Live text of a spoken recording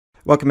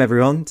Welcome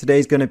everyone.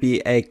 Today's going to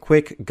be a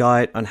quick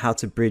guide on how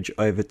to bridge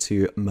over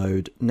to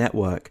Mode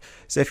Network.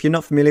 So if you're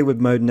not familiar with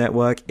Mode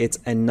Network, it's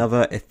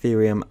another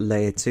Ethereum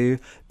layer 2.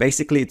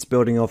 Basically, it's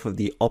building off of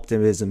the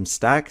Optimism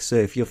stack. So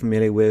if you're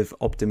familiar with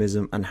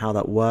Optimism and how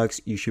that works,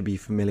 you should be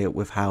familiar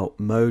with how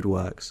Mode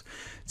works.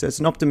 So it's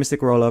an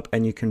optimistic rollup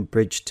and you can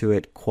bridge to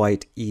it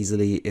quite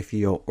easily if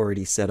you're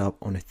already set up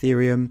on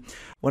Ethereum.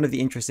 One of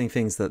the interesting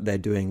things that they're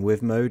doing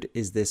with Mode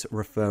is this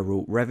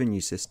referral revenue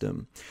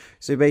system.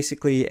 So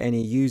basically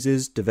any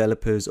users,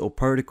 developers or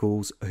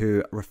protocols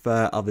who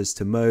refer others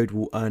to Mode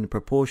will earn a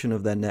proportion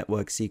of their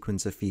network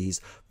sequencer fees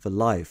for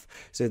life.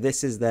 So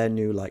this is their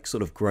new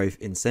sort of growth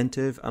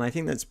incentive, and I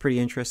think that's pretty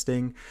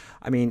interesting.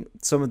 I mean,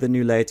 some of the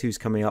new layer 2s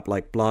coming up,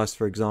 like Blast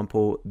for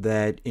example,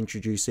 they're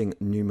introducing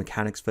new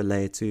mechanics for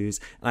layer 2s,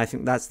 and I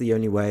think that's the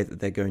only way that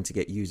they're going to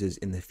get users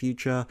in the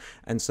future.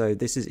 And so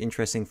this is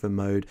interesting for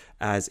Mode,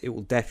 as it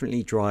will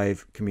definitely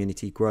drive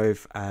community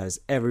growth as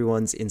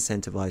everyone's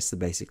incentivized to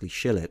basically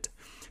shill it.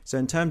 So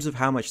in terms of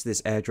how much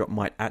this airdrop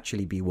might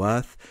actually be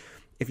worth,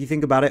 if you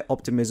think about it,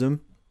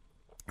 Optimism,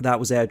 that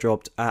was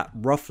airdropped at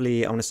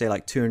roughly, I want to say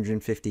like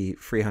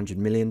 $250–300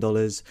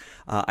 million.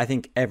 I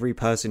think every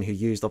person who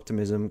used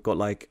Optimism got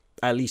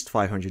at least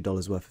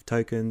 $500 worth of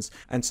tokens.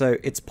 And so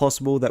it's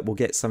possible that we'll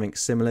get something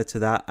similar to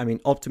that. I mean,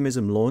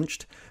 Optimism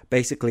launched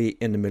basically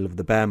in the middle of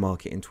the bear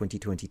market in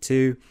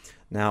 2022.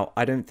 Now,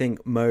 I don't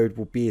think Mode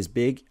will be as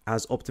big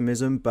as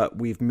Optimism, but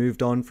we've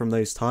moved on from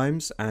those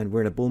times and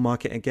we're in a bull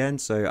market again.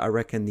 So I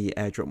reckon the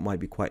airdrop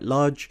might be quite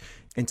large.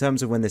 In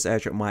terms of when this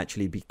airdrop might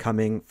actually be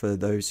coming for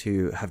those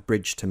who have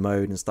bridged to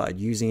Mode and started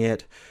using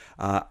it,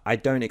 I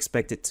don't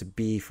expect it to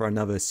be for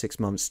another 6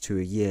 months to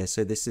a year.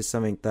 So this is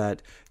something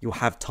that you'll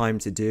have time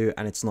to do,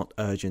 and it's not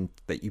urgent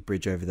that you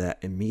bridge over there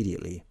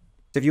immediately.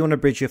 So if you want to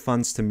bridge your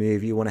funds to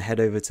Move, you want to head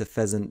over to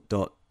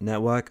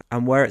Pheasant.network,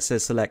 and where it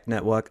says select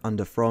network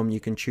under from, you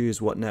can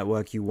choose what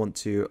network you want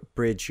to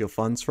bridge your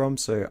funds from.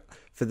 So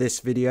for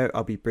this video,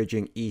 I'll be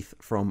bridging ETH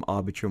from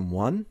Arbitrum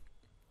 1.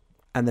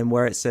 And then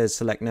where it says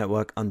select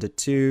network under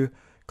 2,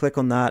 click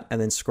on that and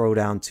then scroll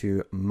down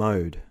to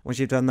Mode. Once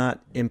you've done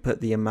that,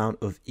 input the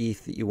amount of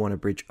ETH that you want to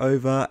bridge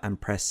over and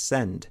press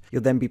send.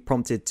 You'll then be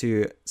prompted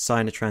to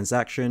sign a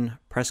transaction,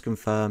 press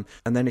confirm,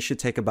 and then it should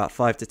take about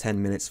 5 to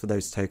 10 minutes for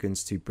those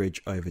tokens to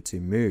bridge over to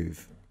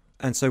Move.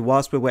 And so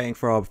whilst we're waiting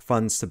for our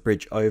funds to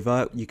bridge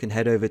over, you can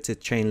head over to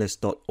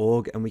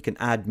chainlist.org and we can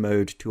add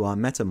Mode to our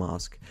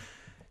MetaMask.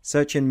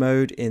 Search in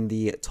Mode in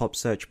the top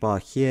search bar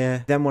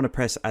here, then want to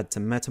press add to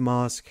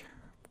MetaMask.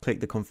 Click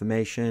the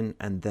confirmation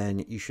and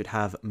then you should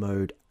have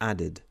Mode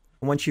added.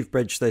 And once you've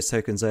bridged those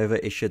tokens over,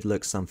 it should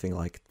look something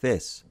like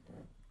this.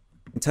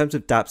 In terms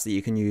of dApps that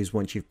you can use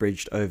once you've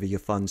bridged over your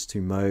funds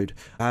to Mode,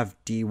 you have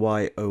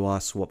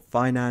DYOR Swap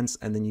Finance,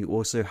 and then you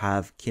also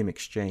have Kim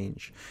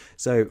Exchange.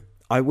 So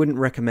I wouldn't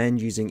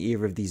recommend using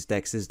either of these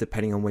dexes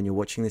depending on when you're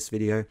watching this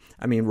video.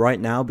 I mean, right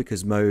now,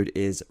 because Mode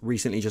is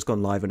recently just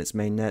gone live on its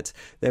mainnet,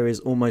 there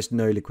is almost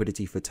no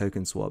liquidity for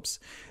token swaps.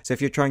 So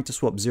if you're trying to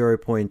swap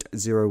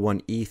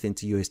 0.01 ETH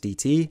into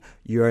USDT,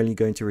 you're only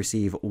going to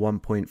receive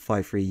 1.53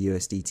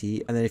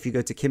 USDT. And then if you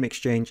go to Kim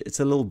Exchange, it's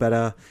a little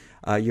better.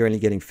 You're only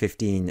getting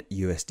 15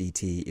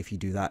 USDT if you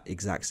do that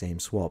exact same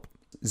swap.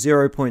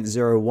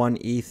 0.01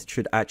 ETH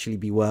should actually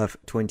be worth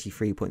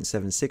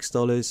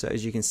 $23.76. So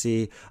as you can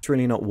see, it's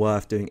really not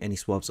worth doing any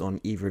swaps on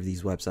either of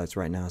these websites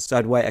right now. So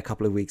I'd wait a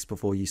couple of weeks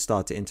before you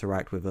start to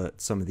interact with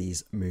some of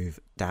these Move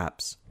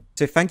dApps.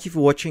 So thank you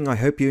for watching. I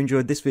hope you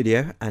enjoyed this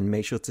video and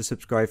make sure to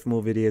subscribe for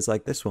more videos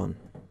like this one.